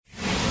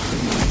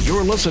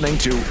You're listening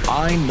to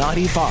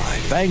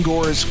I-95,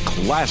 Bangor's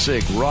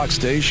classic rock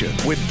station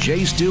with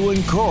Jay Stu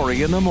and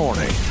Corey in the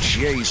morning.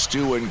 Jay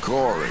Stu and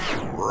Corey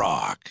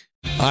rock.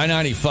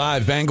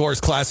 I-95,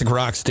 Bangor's classic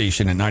rock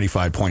station at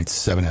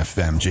 95.7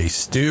 FM. Jay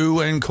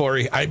Stu and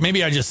Corey.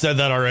 Maybe I just said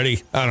that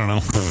already. I don't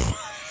know.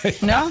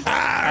 No,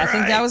 I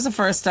think that was the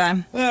first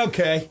time.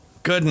 Okay,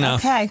 good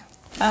enough. Okay.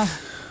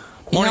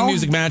 Morning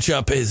music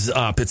matchup is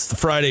up. It's the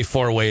Friday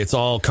four-way. It's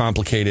all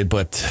complicated,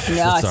 but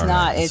no, it's all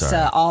not. Right. It's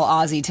all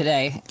Aussie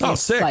today. Oh,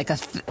 it's sick. Like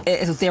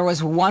there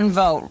was one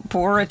vote.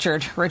 Poor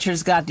Richard.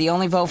 Richard's got the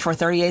only vote for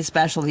 38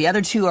 special. The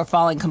other two are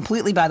falling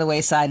completely by the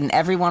wayside, and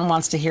everyone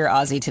wants to hear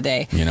Aussie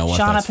today. You know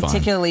what? Shauna That's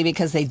particularly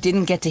because they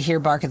didn't get to hear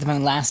Bark at the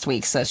Moon last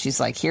week, so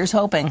she's like, here's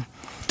hoping.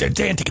 Yep,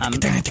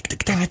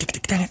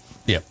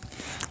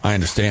 I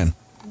understand.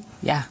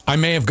 Yeah. I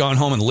may have gone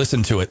home and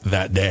listened to it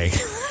that day.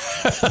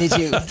 Did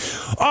you?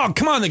 Oh,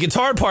 come on. The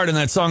guitar part in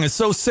that song is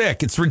so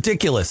sick. It's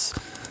ridiculous.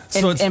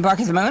 In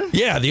Bark at the Moon?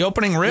 Yeah, the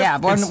opening riff. Yeah,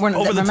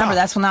 remember,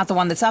 that's not the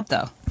one that's up,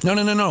 though. No.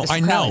 I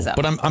know,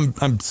 but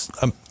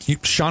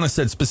Shauna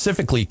said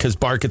specifically because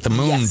Bark at the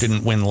Moon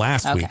didn't win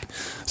last week.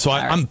 So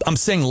I'm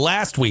saying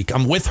last week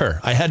I'm with her.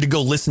 I had to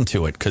go listen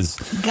to it because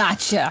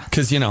gotcha.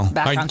 Because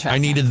Back on track, I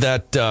needed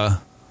that.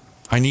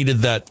 I needed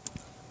that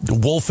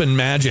wolfen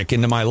magic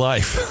into my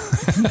life.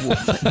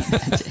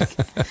 Wolfen magic.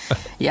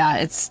 Yeah,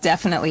 it's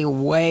definitely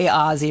way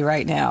Aussie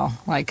right now.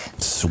 Like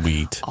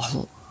sweet.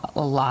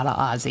 A lot of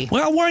Aussie.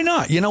 Well, why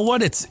not? You know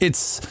what?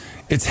 It's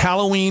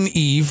Halloween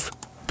Eve,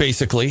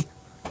 basically.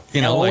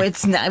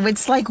 It's not.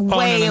 It's like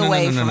way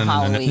away from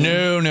Halloween.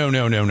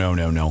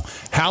 No.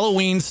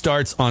 Halloween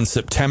starts on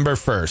September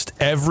 1st.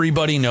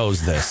 Everybody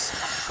knows this.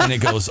 And it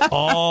goes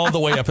all the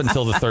way up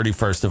until the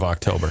 31st of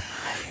October.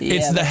 Yeah,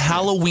 it's the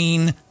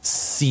Halloween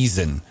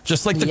season,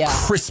 just like the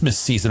Christmas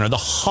season or the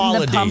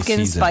holiday season. The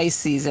pumpkin spice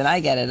season. I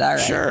get it. All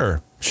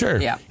right. Sure.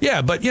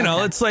 Yeah, but,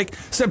 it's like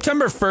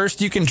September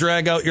 1st, you can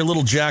drag out your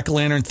little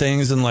jack-o'-lantern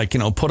things and,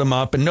 put them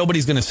up, and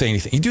nobody's going to say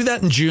anything. You do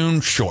that in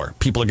June, sure.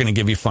 People are going to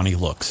give you funny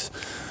looks.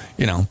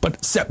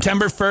 But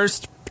September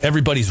 1st,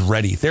 everybody's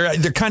ready.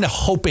 They're kind of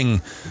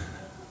hoping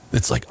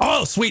it's like,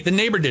 oh, sweet, the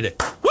neighbor did it.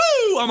 Woo,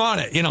 I'm on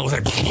it. It's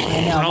like,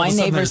 I know, my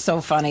neighbor's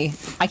so funny.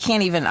 I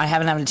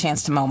haven't had a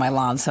chance to mow my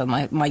lawn, so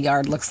my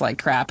yard looks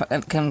like crap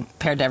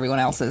compared to everyone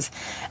else's.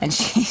 And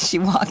she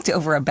walked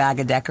over a bag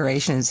of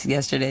decorations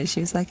yesterday.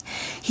 She was like,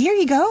 here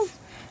you go.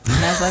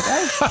 And I was like,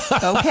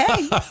 oh,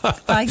 okay,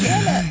 I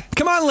get it.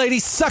 Come on, lady,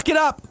 suck it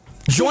up.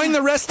 Join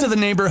the rest of the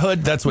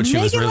neighborhood. That's what she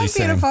was really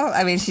saying. Beautiful.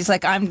 I mean, she's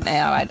like, I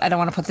don't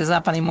want to put this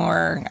up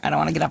anymore. I don't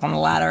want to get up on the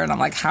ladder. And I'm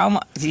like, how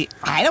much?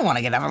 I don't want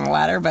to get up on the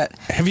ladder, but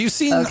have you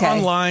seen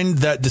online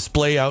that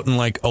display out in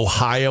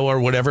Ohio or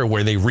whatever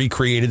where they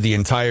recreated the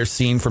entire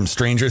scene from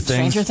Stranger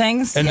Things? Stranger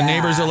Things? And the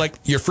neighbors are like,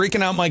 you're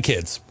freaking out my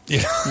kids.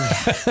 Yeah.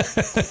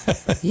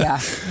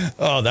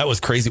 Oh, that was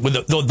crazy. With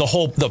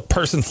the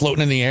person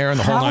floating in the air and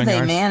the whole 9 yards. How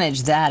they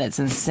manage that? It's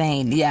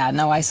insane. Yeah,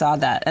 no, I saw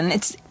that. And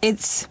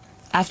it's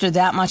after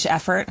that much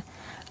effort,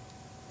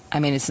 I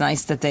mean, it's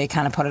nice that they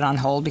kind of put it on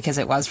hold because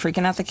it was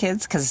freaking out the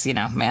kids because,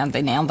 man,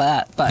 they nailed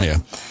that. But yeah.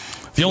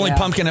 The only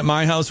pumpkin at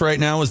my house right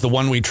now is the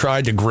one we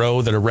tried to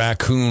grow that a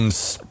raccoon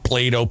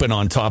splayed open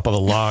on top of a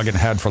log and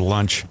had for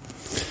lunch.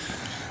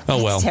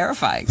 Oh, well. It's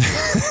terrifying.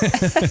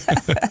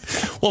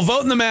 Well,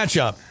 vote in the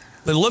matchup.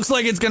 It looks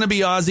like it's going to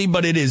be Aussie,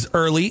 but it is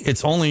early.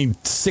 It's only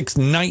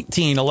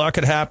 6:19. A lot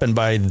could happen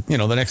by,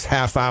 the next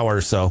half hour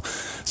or so.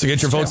 So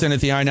get your votes in at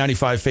the I-95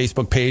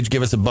 Facebook page.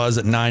 Give us a buzz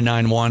at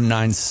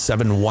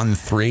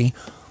 991-9713.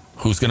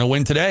 Who's going to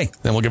win today?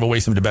 Then we'll give away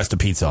some DeBesta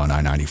Pizza on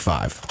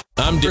I-95.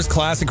 I'm just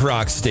classic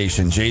rock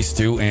station. Jay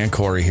Stu and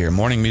Corey here.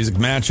 Morning music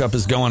matchup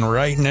is going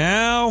right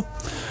now.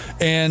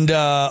 And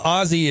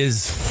Aussie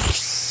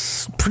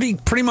is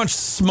pretty much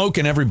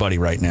smoking everybody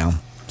right now.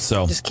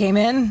 So just came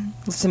in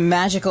with some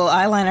magical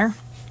eyeliner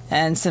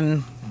and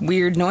some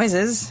weird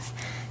noises.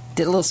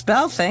 Did a little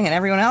spell thing, and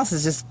everyone else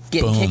is just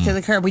getting kicked to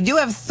the curb. We do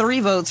have 3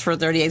 votes for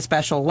 38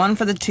 special. 1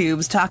 for the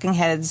Tubes, Talking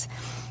Heads.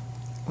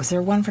 Was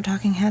there 1 for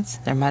Talking Heads?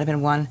 There might have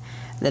been 1.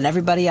 Then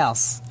everybody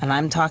else, and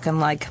I'm talking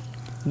like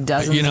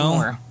dozens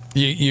more.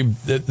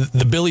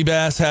 The Billy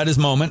Bass had his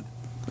moment,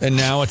 and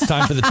now it's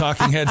time for the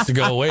Talking Heads to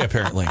go away.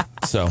 Apparently,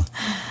 so.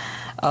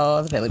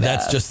 Oh, the Billy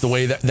Bass. That's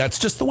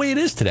just the way it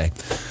is today.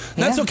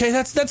 That's okay.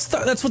 That's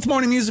what the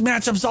morning music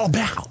matchup is all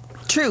about.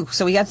 True.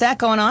 So we got that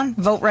going on.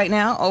 Vote right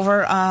now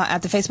over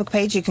at the Facebook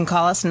page. You can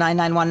call us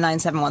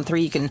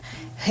 991-9713. You can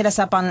hit us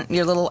up on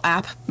your little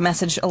app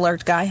message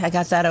alert guy. I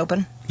got that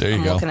open. There you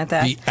go. I'm looking at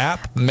that. The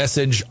app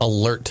message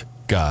alert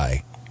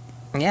guy.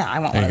 Yeah, I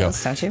want one of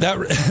those, don't you? That,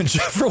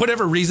 for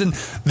whatever reason,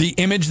 the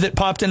image that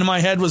popped into my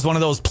head was one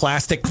of those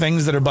plastic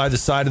things that are by the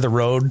side of the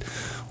road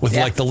with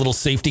the little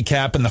safety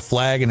cap and the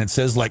flag, and it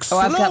says slow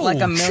I've got like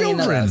a million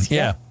children. Of those.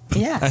 Yeah.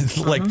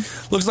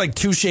 Looks like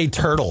Touche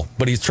Turtle,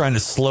 but he's trying to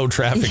slow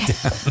traffic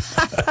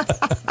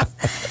down.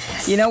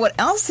 You know what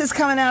else is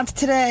coming out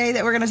today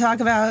that we're going to talk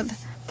about?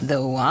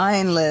 The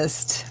wine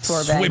list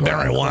for Sweet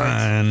berry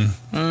wine.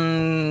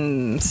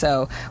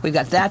 So we've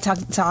got that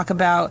to talk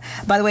about.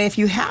 By the way, if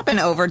you happen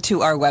over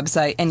to our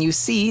website and you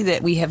see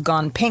that we have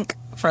gone pink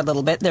for a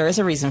little bit, there is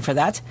a reason for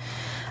that.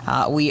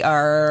 We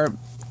are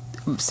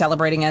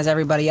celebrating, as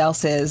everybody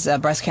else is,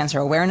 breast cancer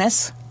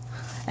awareness.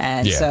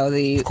 And so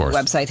the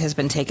website has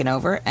been taken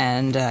over,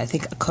 and I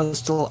think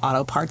Coastal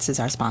Auto Parts is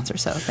our sponsor.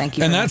 So thank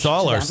you. And that's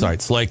all our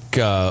sites, like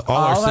all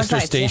our sister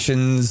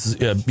stations.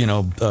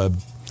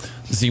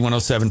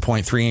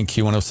 Z107.3 and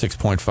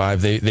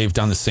Q106.5. They've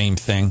done the same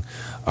thing.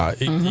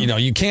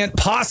 You can't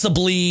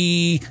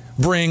possibly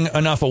bring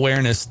enough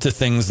awareness to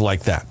things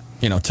like that.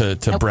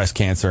 To breast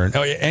cancer and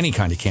any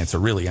kind of cancer,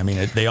 really. I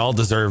mean, they all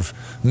deserve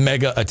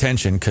mega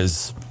attention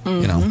because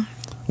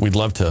we'd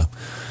love to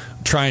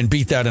try and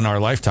beat that in our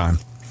lifetime.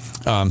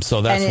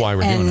 So that's why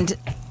we're doing it.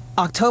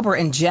 October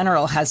in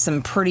general has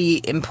some pretty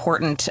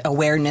important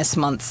awareness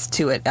months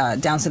to it.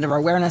 Down Syndrome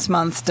Awareness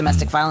Month,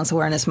 Domestic Violence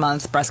Awareness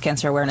Month, Breast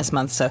Cancer Awareness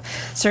Month. So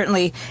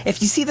certainly,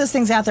 if you see those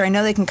things out there, I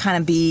know they can kind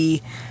of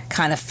be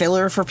kind of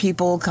filler for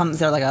people.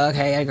 They're like,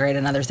 okay, great,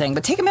 another thing.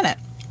 But take a minute.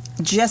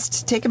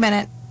 Just take a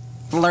minute,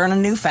 learn a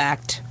new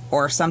fact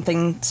or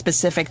something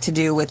specific to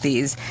do with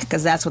these,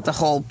 because that's what the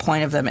whole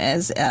point of them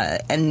is,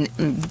 and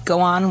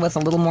go on with a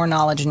little more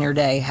knowledge in your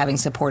day, having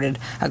supported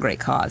a great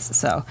cause.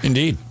 So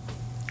indeed.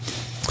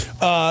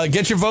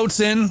 Get your votes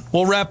in.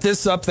 We'll wrap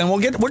this up. Then we're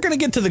going to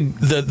get to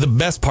the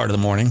best part of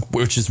the morning,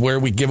 which is where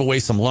we give away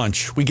some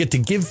lunch. We get to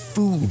give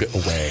food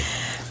away.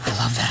 I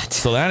love that.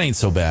 So that ain't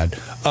so bad.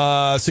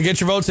 So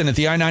get your votes in at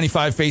the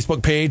I-95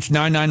 Facebook page,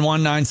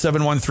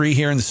 991-9713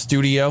 here in the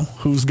studio.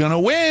 Who's going to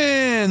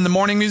win the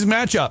morning music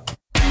matchup?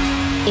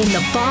 In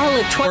the fall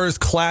of First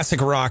classic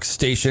rock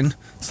station.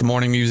 It's the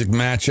morning music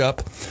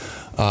matchup.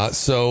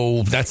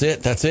 So that's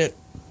it. That's done.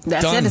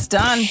 It's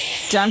done.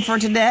 Done for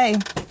today.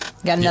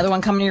 Got another one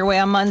coming your way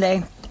on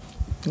Monday.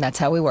 That's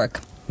how we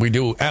work. We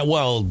do.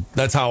 Well,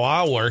 that's how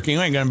I'll work. You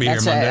ain't going to be here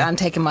Monday. Right. I'm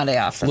taking Monday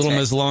off. Little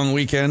Miss Long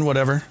weekend,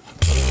 whatever.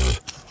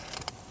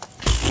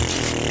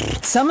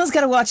 Someone's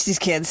got to watch these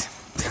kids.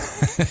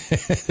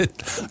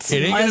 It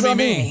ain't going to be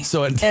me.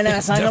 So it's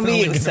not going to be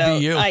you. So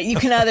you.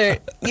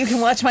 You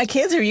can watch my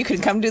kids, or you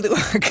can come do the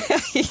work.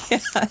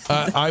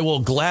 I will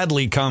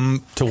gladly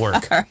come to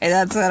work. All right,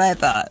 that's what I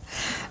thought.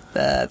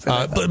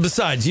 But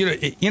besides,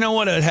 you know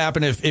what would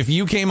happen if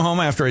you came home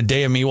after a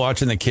day of me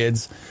watching the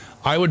kids?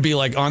 I would be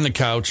like on the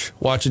couch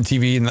watching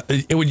TV, and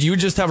you would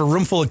just have a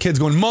room full of kids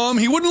going, "Mom,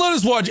 he wouldn't let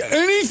us watch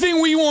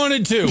anything we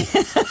wanted to.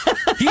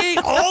 He ate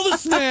all the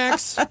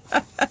snacks.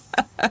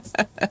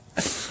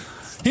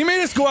 He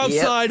made us go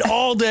outside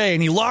all day,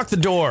 and he locked the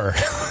door."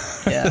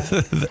 Yeah,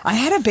 I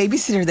had a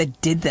babysitter that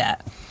did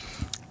that.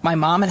 My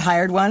mom had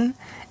hired one.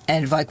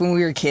 And like when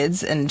we were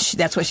kids, and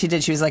that's what she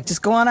did. She was like,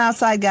 "Just go on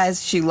outside,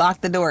 guys." She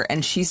locked the door,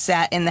 and she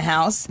sat in the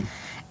house.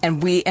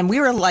 And we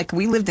were like,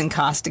 we lived in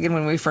Costigan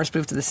when we first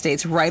moved to the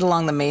States, right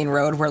along the main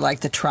road where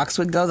like the trucks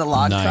would go, the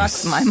log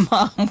trucks. My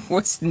mom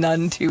was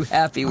none too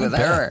happy with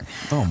her.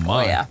 Oh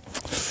my! Oh, yeah.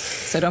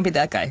 So don't be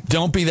that guy.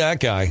 Don't be that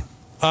guy.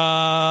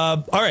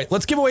 All right,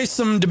 let's give away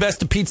some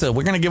DeBesta pizza.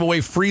 We're going to give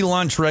away free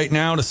lunch right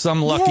now to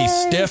some lucky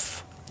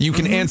stiff. You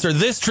can answer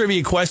this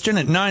trivia question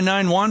at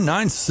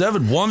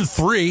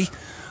 991-9713.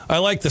 I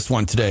like this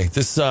one today.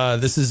 This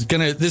is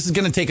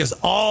gonna take us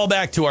all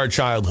back to our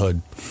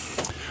childhood.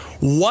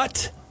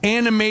 What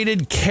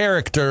animated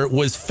character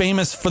was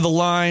famous for the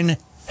line,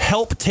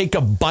 "Help take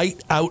a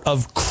bite out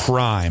of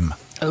crime"?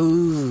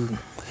 Ooh.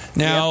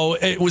 Now,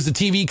 it was a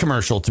TV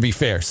commercial, to be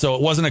fair, so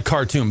it wasn't a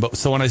cartoon. But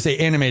so when I say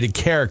animated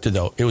character,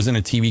 though, it was in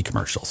a TV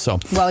commercial. So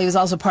well, he was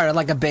also part of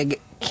like a big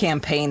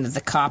campaign that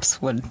the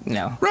cops would,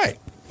 Right.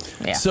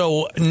 Yeah.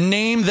 So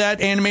name that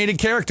animated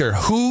character.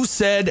 Who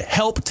said,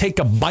 "Help take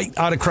a bite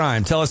out of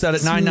crime"? Tell us that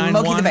at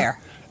 991. Smokey the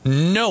Bear.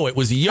 No, it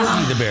was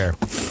Yogi the Bear.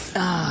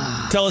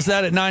 Tell us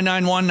that at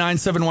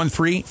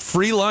 991-9713.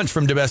 Free lunch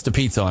from DeBesta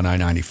Pizza on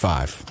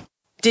I-95.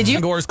 Did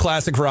you? Gore's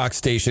Classic Rock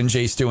Station.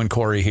 Jay, Stu, and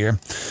Corey here.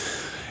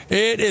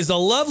 It is a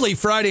lovely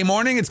Friday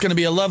morning. It's going to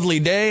be a lovely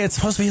day. It's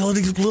supposed to be a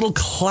little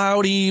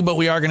cloudy, but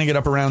we are going to get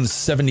up around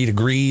 70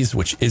 degrees,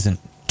 which isn't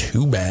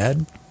too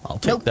bad. I'll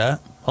take that.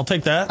 I'll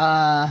take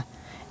that.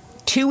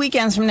 2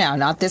 weekends from now,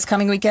 not this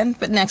coming weekend,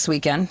 but next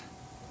weekend,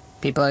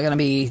 people are going to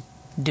be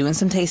doing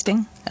some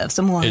tasting of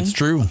some wine. It's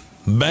true.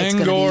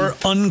 Bangor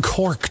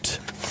Uncorked.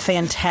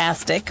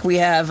 Fantastic. We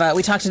have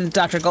we talked to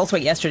Dr.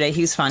 Goldthwait yesterday.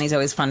 He's fun. He's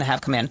always fun to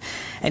have come in.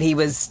 And he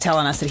was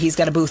telling us that he's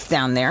got a booth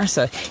down there.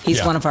 So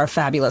he's one of our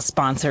fabulous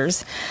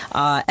sponsors.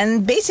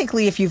 And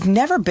basically, if you've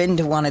never been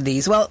to one of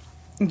these, well,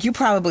 you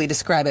probably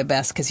describe it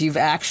best because you've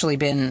actually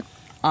been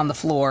on the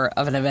floor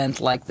of an event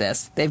like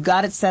this. They've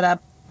got it set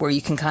up where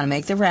you can kind of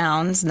make the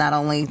rounds, not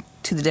only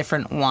to the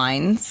different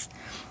wines,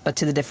 but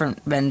to the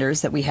different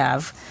vendors that we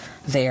have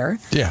there.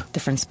 Yeah.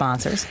 Different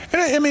sponsors. And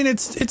I mean,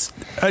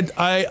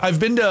 I've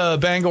been to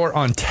Bangor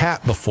on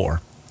Tap before,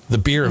 the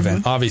beer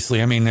event,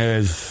 obviously. I mean,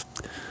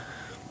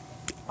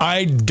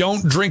 I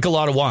don't drink a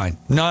lot of wine.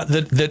 Not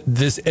that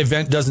this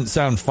event doesn't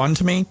sound fun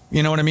to me,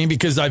 you know what I mean?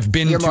 Because I've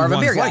been to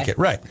ones like it.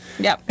 Right.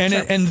 Yep. And,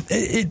 sure.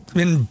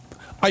 and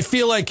I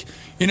feel like,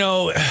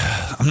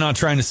 I'm not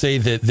trying to say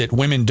that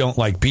women don't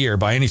like beer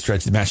by any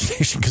stretch of the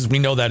imagination, because we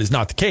know that is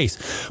not the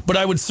case. But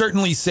I would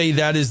certainly say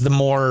that is the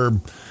more,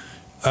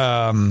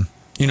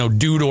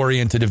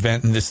 dude-oriented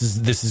event, and this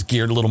is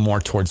geared a little more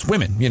towards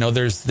women.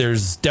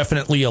 There's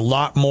definitely a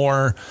lot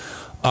more.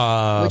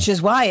 Which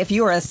is why if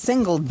you are a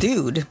single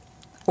dude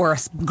or a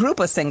group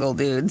of single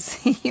dudes,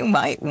 you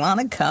might want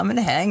to come and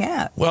hang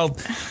out. Well,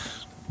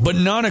 but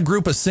not a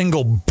group of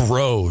single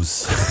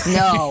bros.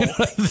 No.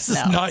 This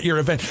is not your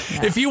event.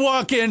 No. If you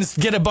walk in,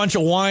 get a bunch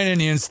of wine in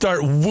you and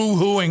start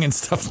woo-hooing and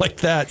stuff like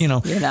that,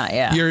 you're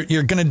not,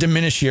 you're going to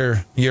diminish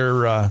your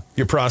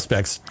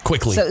prospects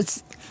quickly. So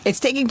it's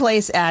taking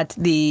place at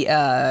the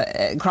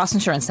Cross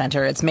Insurance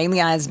Center. It's mainly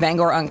as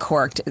Bangor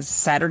Uncorked. It's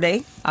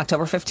Saturday,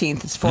 October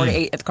 15th. It's 4 to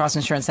 8 at the Cross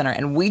Insurance Center.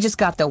 And we just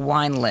got the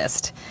wine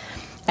list.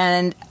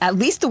 And at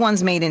least the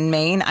ones made in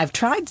Maine, I've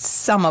tried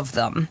some of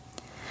them.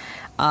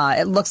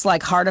 It looks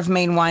like Heart of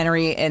Maine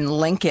Winery in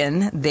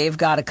Lincoln. They've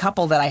got a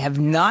couple that I have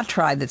not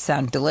tried that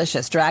sound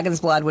delicious.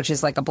 Dragon's Blood, which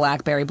is like a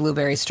blackberry,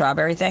 blueberry,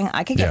 strawberry thing.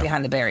 I could get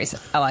behind the berries.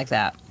 I like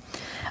that.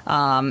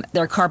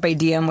 Their Carpe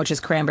Diem, which is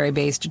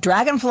cranberry-based.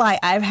 Dragonfly,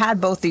 I've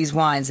had both these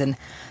wines, and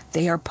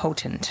they are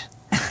potent.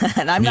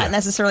 And I'm not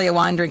necessarily a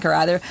wine drinker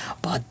either,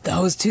 but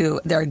those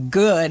two, they're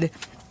good,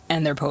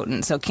 and they're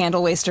potent. So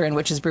Candle Waster and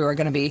Witch's Brew are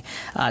going to be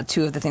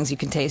two of the things you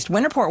can taste.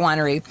 Winterport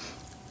Winery,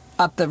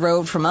 up the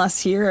road from us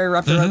here, or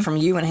up the road from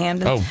you in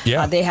Hamden. Oh,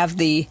 yeah. They have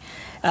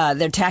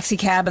their Taxi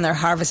Cab and their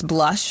Harvest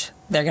Blush.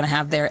 They're going to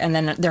have and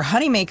then their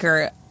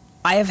Honeymaker.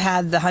 I have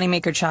had the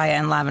Honeymaker Chaya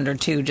and Lavender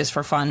too, just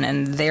for fun,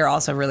 and they're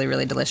also really,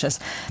 really delicious.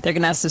 They're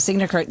going to have some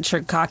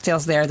signature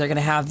cocktails there. They're going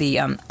to have the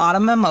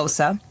Autumn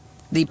Mimosa,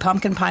 the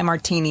Pumpkin Pie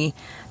Martini,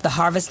 the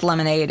Harvest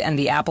Lemonade, and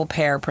the Apple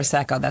Pear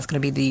Prosecco. That's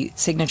going to be the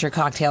signature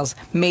cocktails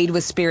made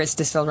with spirits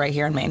distilled right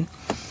here in Maine.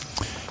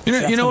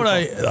 You know what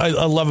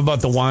I love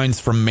about the wines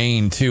from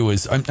Maine, too,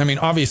 is, I mean,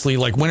 obviously,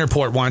 like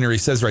Winterport Winery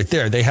says right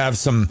there, they have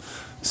some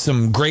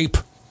grape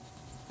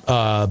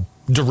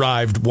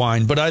derived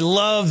wine, but I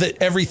love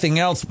that everything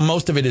else,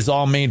 most of it is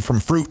all made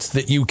from fruits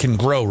that you can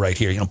grow right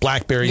here.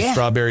 Blackberries,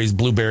 strawberries,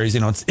 blueberries,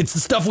 it's the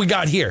stuff we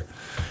got here.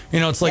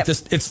 It's like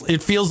this,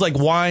 it feels like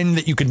wine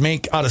that you could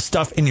make out of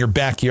stuff in your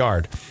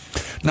backyard.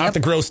 Not the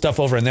gross stuff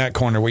over in that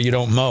corner where you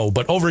don't mow,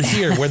 but over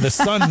here where the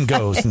sun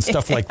goes and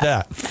stuff like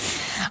that.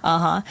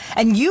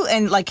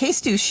 And like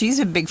K-Stu, she's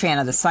a big fan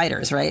of the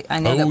ciders, right? I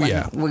know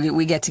that when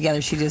we get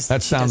together, she just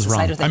that sounds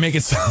wrong. I make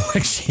it sound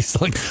like she's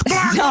like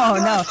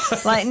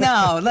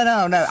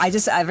no. I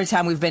just every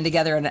time we've been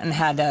together and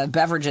had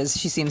beverages,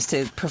 she seems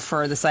to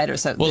prefer the cider.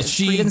 So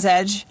Freedom's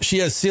Edge. She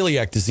has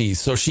celiac disease,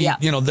 so she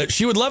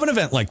she would love an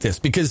event like this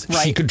because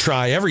she could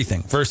try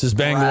everything versus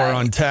Bangor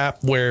on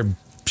Tap, where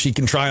she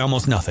can try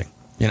almost nothing.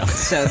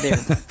 So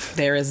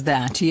there is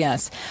that,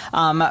 yes.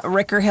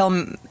 Ricker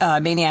Hill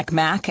Maniac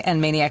Mac and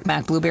Maniac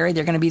Mac Blueberry,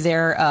 they're going to be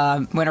there.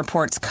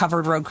 Winterport's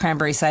Covered Road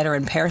Cranberry Cider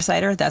and Pear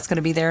Cider, that's going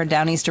to be there.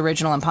 Down East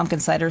Original and Pumpkin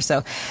Cider.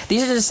 So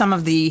these are just some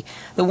of the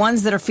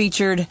ones that are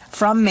featured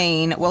from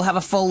Maine. We'll have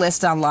a full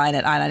list online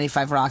at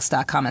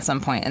i95rocks.com at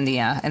some point in the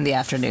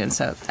afternoon.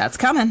 So that's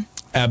coming.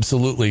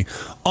 Absolutely.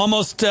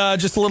 Almost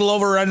just a little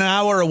over an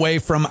hour away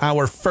from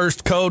our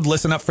first code.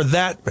 Listen up for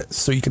that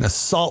so you can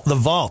assault the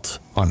vault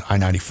on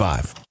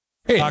I-95.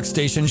 Hey, Rock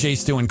Station, Jay,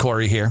 Stu, and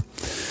Corey here.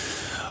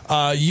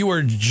 You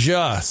were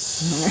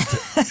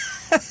just...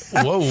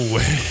 Whoa.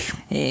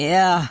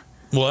 Yeah.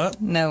 What?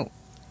 No.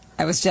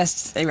 I was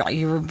just...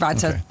 You were about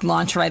to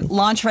launch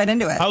right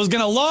into it. I was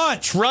going to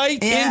launch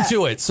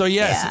into it. So,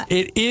 yes,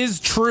 it is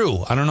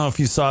true. I don't know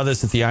if you saw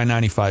this at the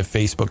I-95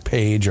 Facebook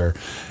page or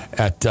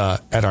at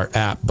our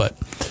app, but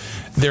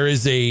there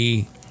is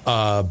a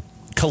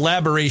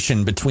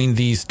collaboration between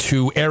these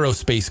two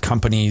aerospace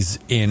companies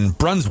in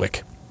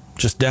Brunswick,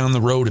 just down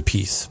the road a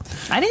piece.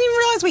 I didn't even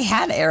realize we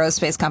had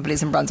aerospace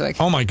companies in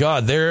Brunswick. Oh, my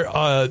God.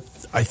 I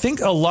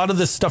think a lot of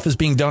this stuff is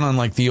being done on,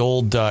 like, the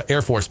old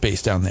Air Force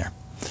base down there.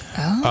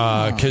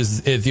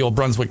 Because the old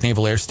Brunswick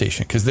Naval Air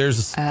Station. Because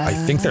I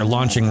think they're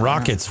launching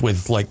rockets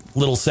with, like,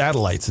 little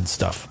satellites and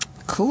stuff.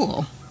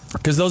 Cool.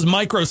 Because those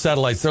micro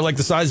satellites, they're like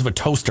the size of a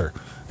toaster.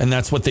 And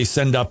that's what they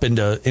send up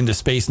into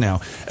space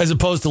now. As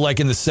opposed to like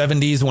in the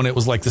 70s when it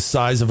was like the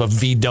size of a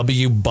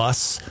VW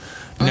bus.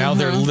 Now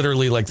they're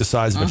literally like the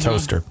size of a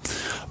toaster.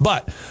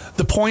 But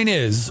the point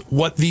is,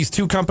 what these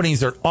two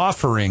companies are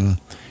offering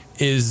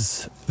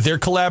is they're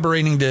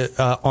collaborating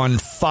on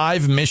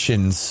 5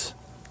 missions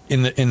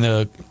in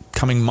the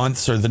coming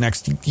months or the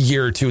next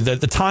year or two. The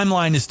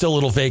timeline is still a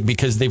little vague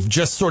because they've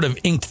just sort of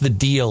inked the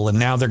deal and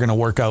now they're going to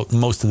work out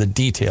most of the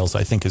details,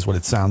 I think is what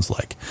it sounds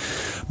like.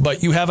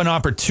 But you have an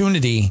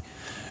opportunity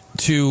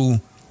to,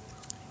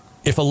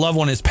 if a loved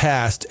one is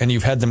passed and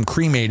you've had them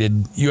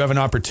cremated, you have an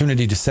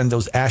opportunity to send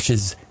those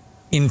ashes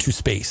into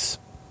space.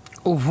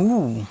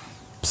 Ooh.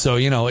 So,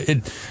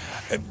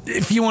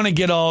 if you want to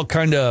get all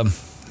kind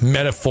of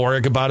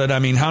metaphoric about it, I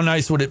mean, how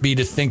nice would it be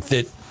to think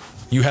that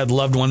you had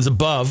loved ones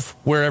above,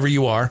 wherever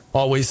you are,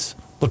 always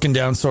looking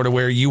down sort of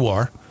where you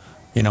are,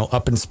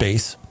 up in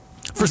space.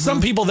 For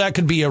some people, that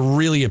could be a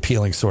really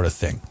appealing sort of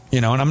thing,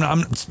 and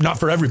I'm it's not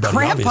for everybody.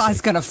 Grandpa's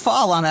obviously. going to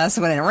fall on us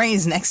when it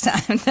rains next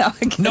time.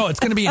 No, it's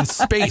going to be in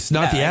space,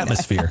 not the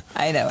atmosphere.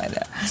 I know.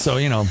 So,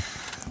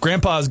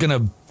 Grandpa is going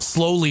to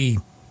slowly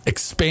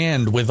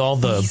expand with all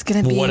the He's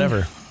gonna be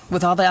whatever.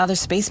 With all the other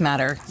space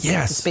matter.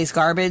 Yes. The space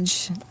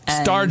garbage.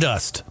 And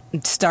Stardust.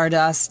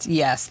 Stardust,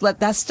 yes.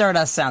 That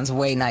Stardust sounds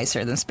way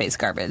nicer than space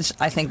garbage.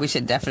 I think we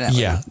should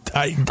definitely. Yeah.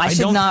 I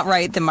should not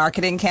write the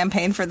marketing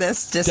campaign for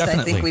this.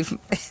 Definitely. I think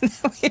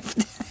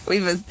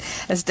we've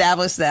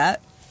established that.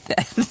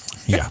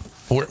 Yeah.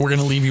 We're going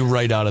to leave you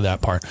right out of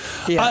that part.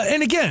 Yeah.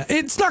 And again,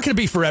 it's not going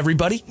to be for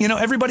everybody.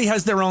 Everybody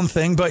has their own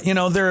thing, but,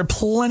 there are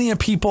plenty of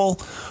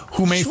people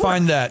who may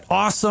find that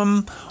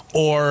awesome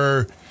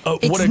or...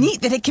 it's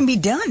neat that it can be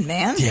done,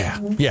 man.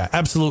 Yeah,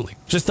 absolutely.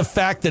 Just the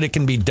fact that it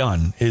can be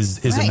done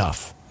is Right.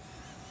 enough.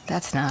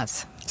 That's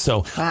nuts.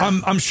 So Wow.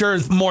 I'm sure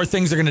more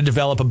things are going to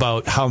develop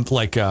about how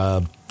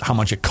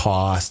much it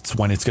costs,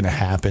 when it's going to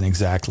happen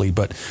exactly.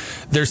 But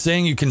they're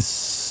saying you can,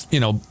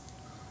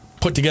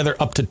 put together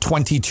up to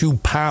 22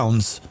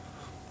 pounds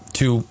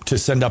to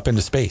send up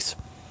into space.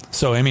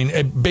 So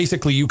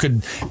basically you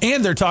could,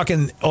 and they're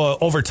talking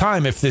over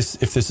time if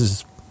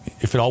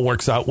it all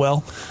works out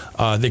well,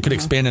 they could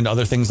expand into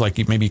other things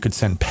like maybe you could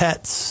send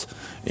pets,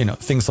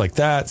 things like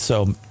that.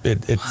 So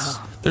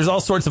there's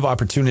all sorts of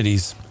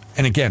opportunities.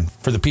 And again,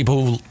 for the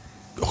people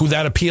who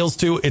that appeals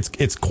to,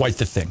 it's quite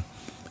the thing.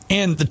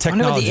 And the I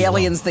wonder technology. what the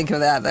aliens think of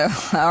that, though.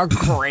 Oh,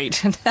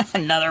 great.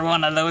 Another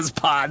one of those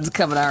pods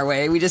coming our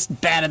way. We just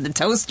batted the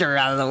toaster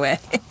out of the way.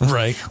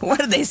 Right. What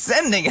are they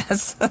sending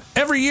us?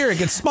 Every year it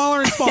gets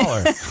smaller and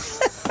smaller.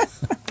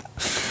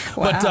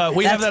 Wow, But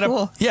we have that cool.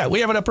 up. Yeah,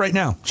 we have it up right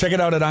now. Check it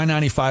out at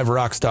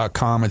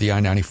i95rocks.com or the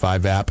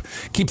i95 app.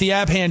 Keep the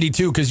app handy,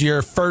 too, because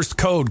your first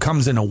code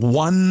comes in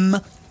 1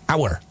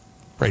 hour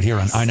right here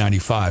on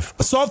I-95.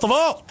 Assault the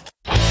Vault!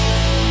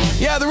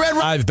 Yeah, the Red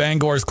Live,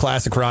 Bangor's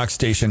classic rock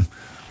station.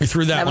 We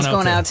threw that was one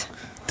going out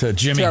to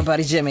Jimmy. To our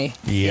buddy Jimmy.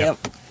 Yep.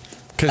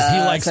 Because he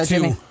likes so to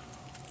Jimmy.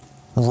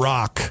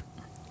 rock.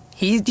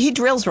 He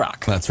drills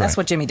rock. That's right. That's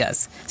what Jimmy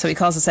does. So he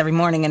calls us every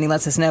morning and he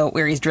lets us know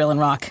where he's drilling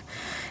rock.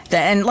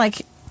 And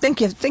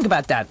think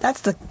about that.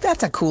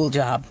 That's a cool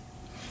job.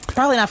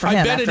 Probably not for him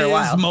I bet after it a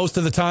while. is most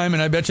of the time,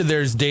 and I bet you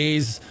there's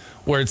days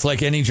where it's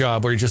like any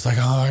job where you're just like,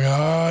 oh my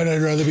God,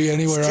 I'd rather be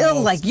anywhere Still,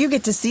 else. like, you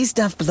get to see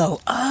stuff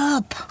blow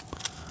up.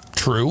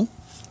 True.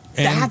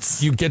 And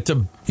you get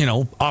to,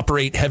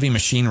 operate heavy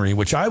machinery,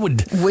 which I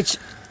would. Which,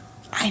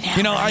 I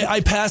know. Right?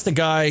 I passed a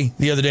guy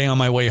the other day on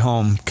my way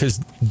home because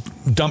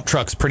dump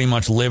trucks pretty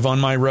much live on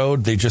my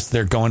road.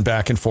 They're going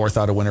back and forth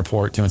out of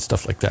Winterport doing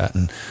stuff like that.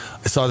 And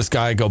I saw this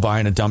guy go by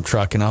in a dump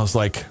truck, and I was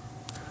like,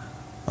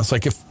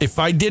 if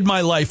I did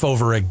my life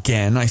over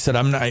again, I said,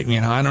 I'm not,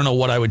 I don't know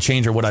what I would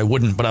change or what I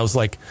wouldn't, but I was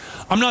like,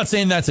 I'm not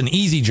saying that's an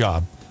easy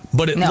job,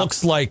 but it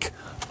looks like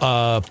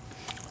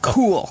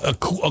cool. A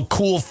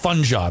cool,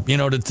 fun job,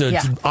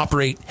 to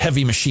operate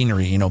heavy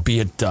machinery, be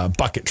it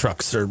bucket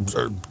trucks or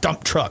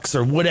dump trucks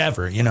or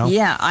whatever,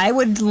 Yeah, I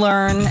would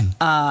learn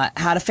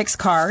how to fix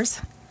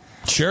cars.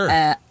 Sure.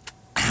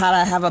 How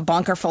to have a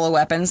bunker full of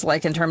weapons,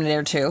 like in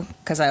Terminator 2,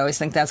 because I always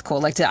think that's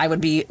cool. I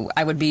would be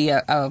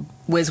a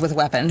whiz with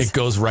weapons. It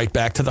goes right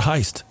back to the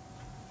heist.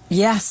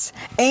 Yes.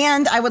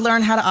 And I would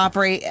learn how to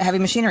operate heavy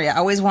machinery. I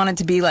always wanted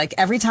to be like,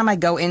 every time I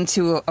go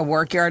into a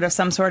work yard of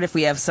some sort, if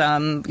we have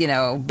some,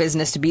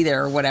 business to be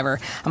there or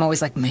whatever, I'm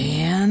always like,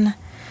 man,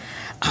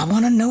 I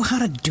want to know how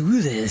to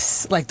do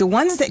this. Like the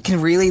ones that can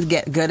really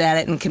get good at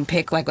it and can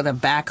pick like with a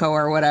backhoe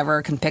or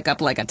whatever, can pick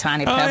up like a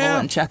tiny pebble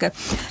and chuck it.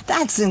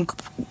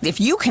 If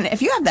you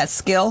have that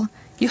skill,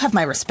 you have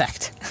my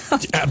respect.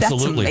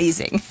 Absolutely. That's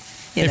amazing.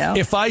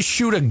 If I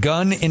shoot a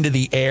gun into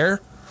the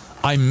air,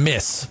 I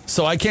miss.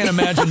 So I can't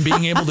imagine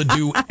being able to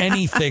do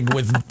anything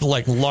with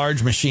like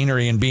large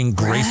machinery and being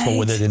graceful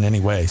with it in any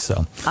way.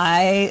 So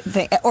I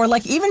think, or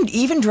like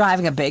even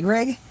driving a big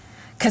rig,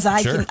 because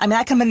I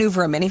can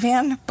maneuver a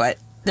minivan, but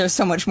there's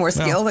so much more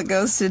skill that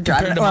goes to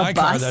driving to or my a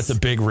bus. car, that's a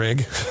big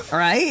rig.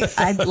 Right?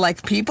 I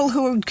like people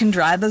who can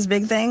drive those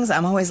big things.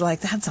 I'm always like,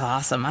 that's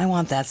awesome. I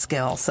want that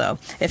skill. So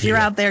if you're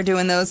out there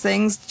doing those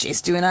things,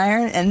 Stu and I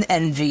are in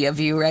envy of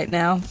you right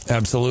now.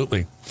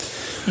 Absolutely.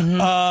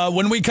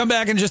 When we come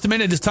back in just a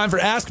minute, it's time for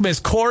Ask Miss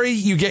Corey.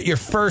 You get your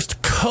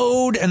first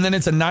code, and then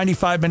it's a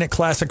 95-minute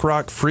classic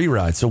rock free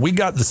ride. So we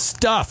got the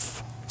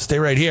stuff. Stay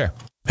right here.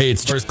 Hey,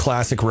 it's first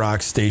classic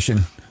rock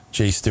station.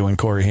 Jay, Stu, and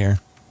Corey here.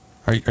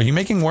 Are you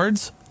making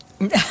words?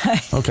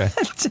 Okay.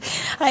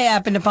 I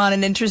happened upon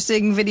an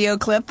interesting video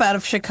clip out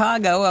of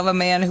Chicago of a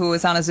man who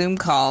was on a Zoom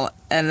call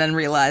and then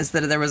realized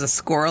that there was a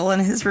squirrel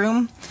in his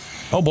room.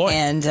 Oh, boy.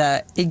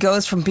 And he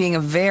goes from being a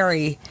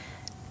very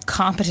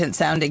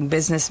competent-sounding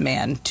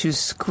businessman to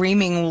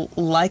screaming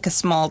like a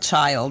small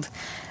child,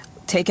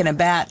 taking a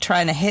bat,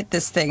 trying to hit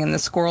this thing, and the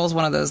squirrel's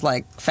one of those,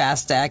 like,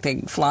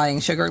 fast-acting, flying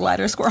sugar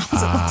glider squirrels.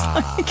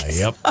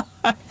 Yep.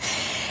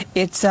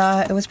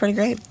 it was pretty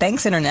great.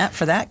 Thanks, Internet,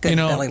 for that good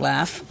belly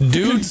laugh.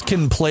 Dudes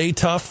can play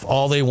tough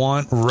all they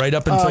want right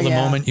up until the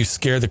moment you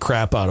scare the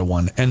crap out of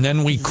one. And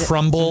then we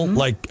crumble,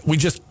 like we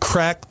just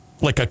crack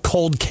like a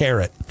cold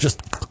carrot,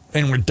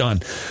 and we're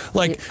done.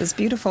 Like, it was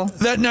beautiful.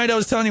 That night I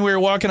was telling you we were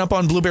walking up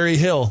on Blueberry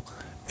Hill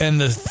and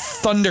the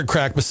thunder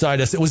cracked beside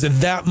us. It was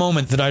at that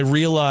moment that I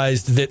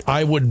realized that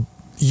I would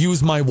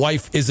use my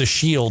wife as a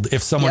shield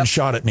if someone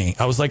shot at me.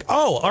 I was like,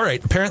 oh, all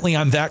right. Apparently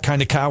I'm that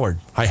kind of coward.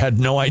 I had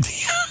no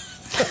idea.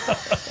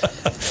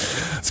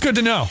 It's good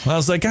to know. I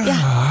was like, all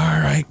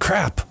right,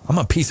 crap. I'm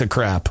a piece of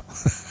crap.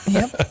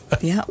 Yep.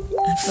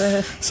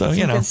 So,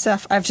 good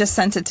stuff. I've just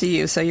sent it to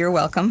you, so you're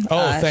welcome.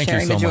 Oh, thank you so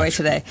much. Sharing the joy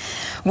today.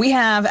 We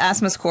have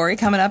Ask Miss Corey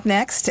coming up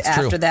next.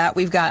 After that,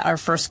 we've got our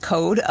first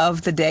code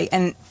of the day.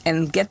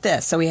 And get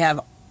this. So we have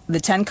the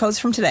 10 codes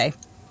from today,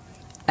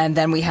 and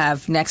then we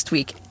have next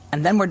week,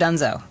 and then we're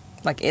donezo.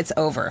 Like, it's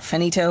over.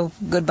 Finito,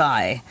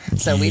 goodbye.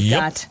 So we've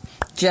got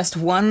just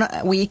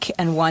 1 week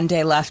and 1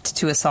 day left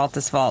to assault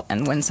this vault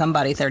and win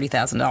somebody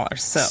 $30,000.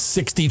 So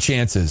 60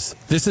 chances.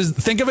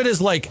 Think of it as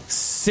like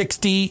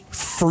 60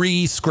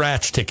 free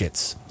scratch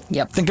tickets.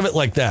 Yep. Think of it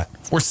like that.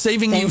 We're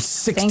saving you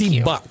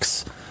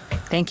 $60.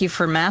 Thank you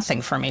for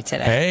mathing for me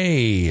today.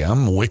 Hey,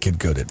 I'm wicked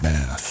good at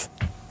math.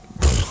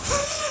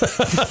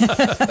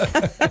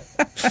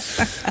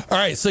 All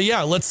right, so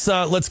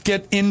let's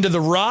get into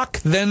the rock.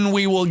 Then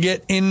we will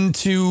get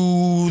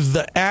into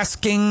the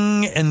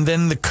asking and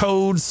then the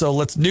code. So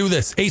let's do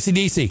this.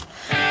 AC/DC.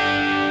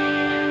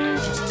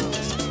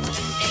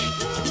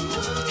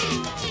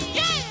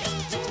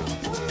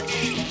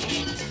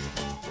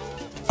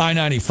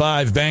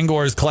 I-95,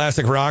 Bangor's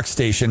classic rock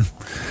station.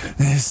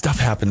 Stuff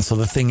happens, so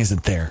the thing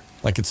isn't there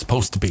like it's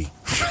supposed to be.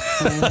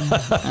 All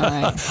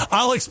right.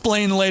 I'll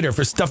explain later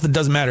for stuff that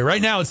doesn't matter.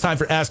 Right now, it's time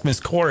for Ask Miss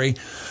Corey.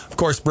 Of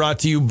course, brought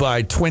to you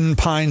by Twin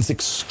Pines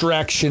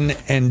Extraction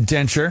and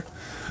Denture.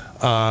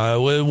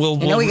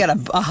 We got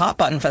a hot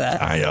button for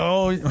that. I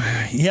know.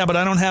 Yeah, but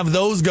I don't have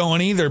those going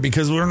either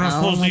because we're not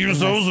supposed to use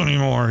those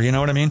anymore. You know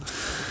what I mean?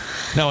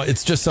 No,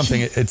 it's just something.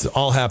 It's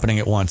all happening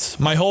at once.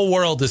 My whole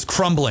world is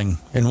crumbling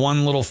in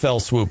one little fell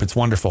swoop. It's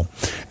wonderful.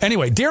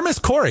 Anyway, dear Miss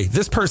Corey,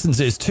 this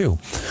person's is too.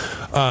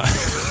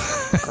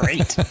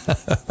 Great.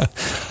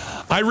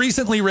 I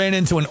recently ran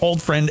into an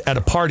old friend at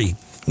a party.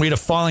 We had a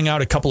falling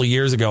out a couple of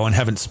years ago and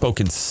haven't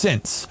spoken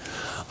since.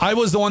 I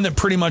was the one that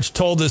pretty much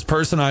told this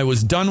person I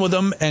was done with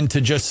them and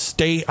to just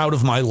stay out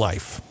of my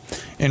life.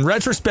 In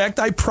retrospect,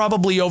 I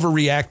probably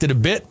overreacted a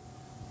bit,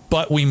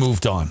 but we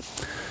moved on.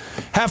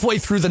 Halfway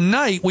through the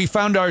night, we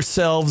found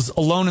ourselves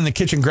alone in the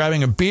kitchen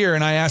grabbing a beer,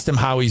 and I asked him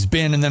how he's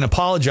been and then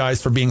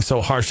apologized for being so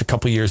harsh a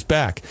couple years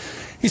back.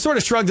 He sort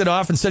of shrugged it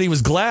off and said he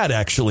was glad,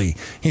 actually.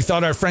 He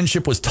thought our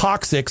friendship was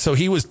toxic, so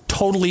he was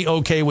totally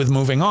okay with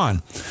moving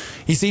on.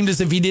 He seemed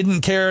as if he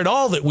didn't care at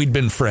all that we'd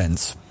been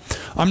friends.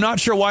 I'm not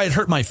sure why it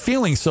hurt my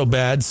feelings so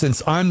bad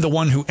since I'm the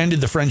one who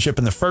ended the friendship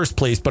in the first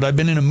place, but I've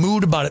been in a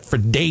mood about it for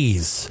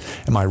days.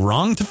 Am I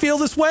wrong to feel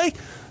this way?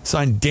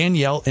 Signed,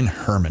 Danielle and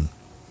Herman.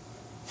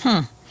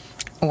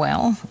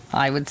 Well,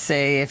 I would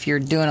say if you're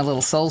doing a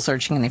little soul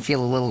searching and you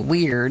feel a little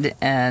weird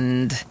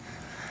and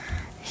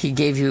he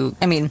gave you,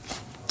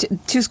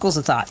 two schools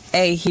of thought.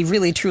 A, he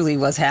really truly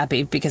was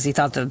happy because he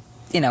thought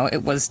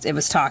it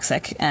was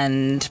toxic,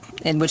 and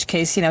in which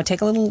case,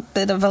 take a little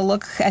bit of a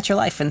look at your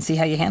life and see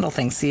how you handle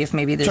things. See if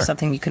maybe there's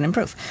something you can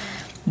improve.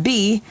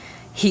 B,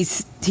 he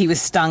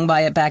was stung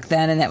by it back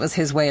then, and that was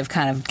his way of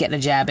kind of getting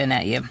a jab in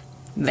at you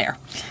there.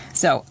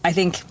 So I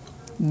think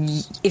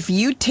if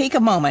you take a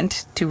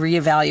moment to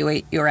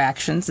reevaluate your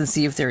actions and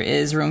see if there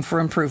is room for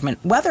improvement,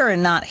 whether or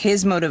not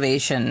his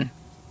motivation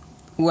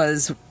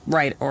was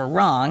right or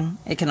wrong,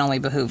 it can only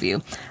behoove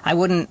you. I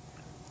wouldn't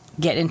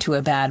get into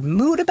a bad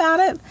mood about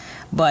it,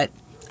 but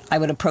I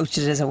would approach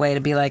it as a way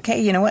to be like,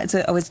 hey, you know what? It's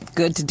always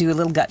good to do a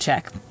little gut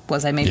check.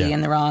 Was I maybe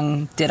in the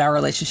wrong? Did our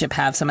relationship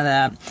have some of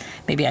that?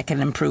 Maybe I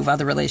can improve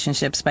other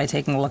relationships by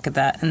taking a look at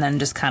that, and then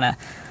just kind of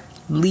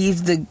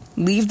leave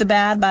the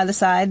bad by the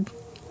side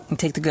and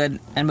take the good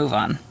and move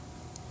on.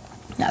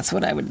 That's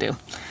what I would do.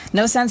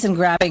 No sense in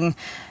grabbing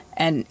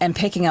and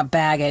picking up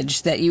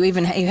baggage that you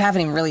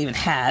haven't even really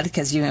had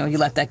because you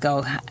let that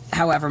go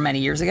however many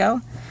years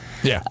ago.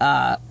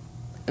 Yeah.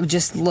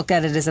 Just look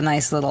at it as a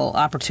nice little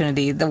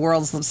opportunity. The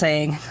world's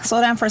saying,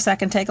 slow down for a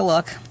second, take a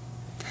look,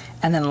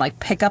 and then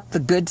pick up the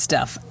good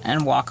stuff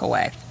and walk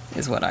away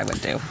is what I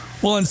would do.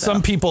 Well, and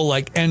some people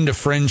end a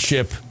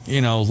friendship,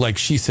 like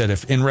she said,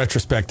 if in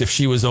retrospect, if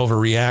she was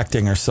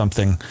overreacting or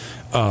something,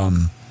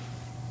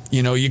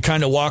 you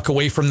kind of walk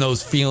away from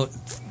those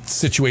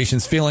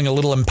situations feeling a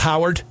little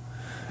empowered.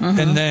 Mm-hmm.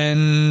 And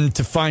then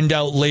to find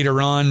out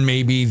later on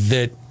maybe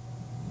that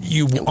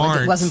you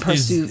aren't. It wasn't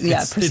perceived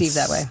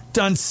that way.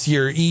 Stunts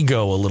your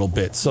ego a little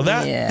bit. So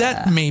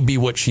that may be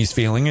what she's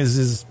feeling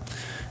is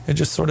it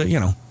just sort of,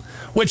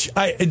 which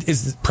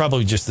is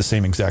probably just the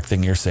same exact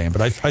thing you're saying.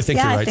 But I think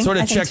you're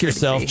right. Check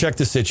yourself, check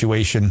the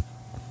situation.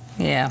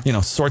 Yeah.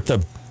 Sort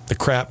the the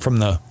crap from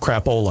the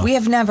crapola. We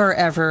have never,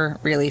 ever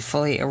really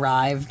fully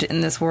arrived in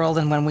this world.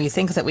 And when we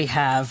think that we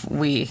have,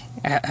 we're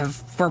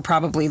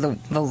probably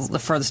the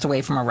furthest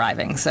away from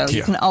arriving. So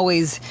you can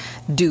always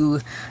do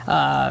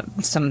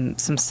some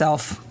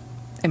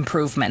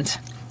self-improvement.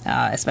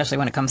 Especially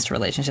when it comes to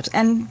relationships.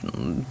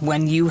 And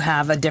when you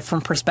have a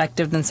different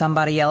perspective than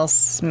somebody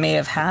else may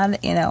have had,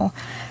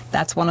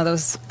 that's one of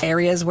those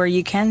areas where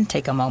you can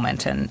take a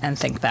moment and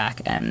think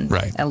back and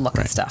look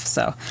at stuff.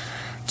 So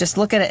just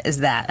look at it as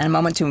that, and a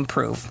moment to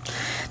improve.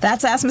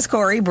 That's Ask Miss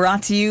Corey,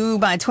 brought to you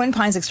by Twin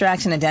Pines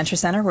Extraction and Denture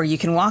Center, where you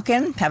can walk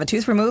in, have a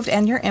tooth removed,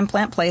 and your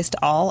implant placed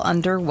all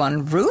under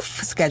one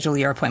roof. Schedule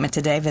your appointment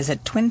today.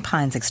 Visit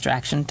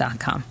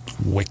twinpinesextraction.com.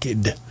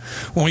 Wicked.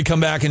 When we come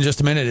back in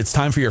just a minute, it's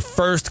time for your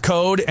first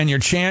code and your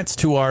chance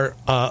to our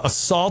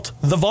Assault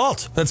the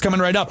Vault. That's coming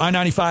right up.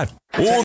 I-95.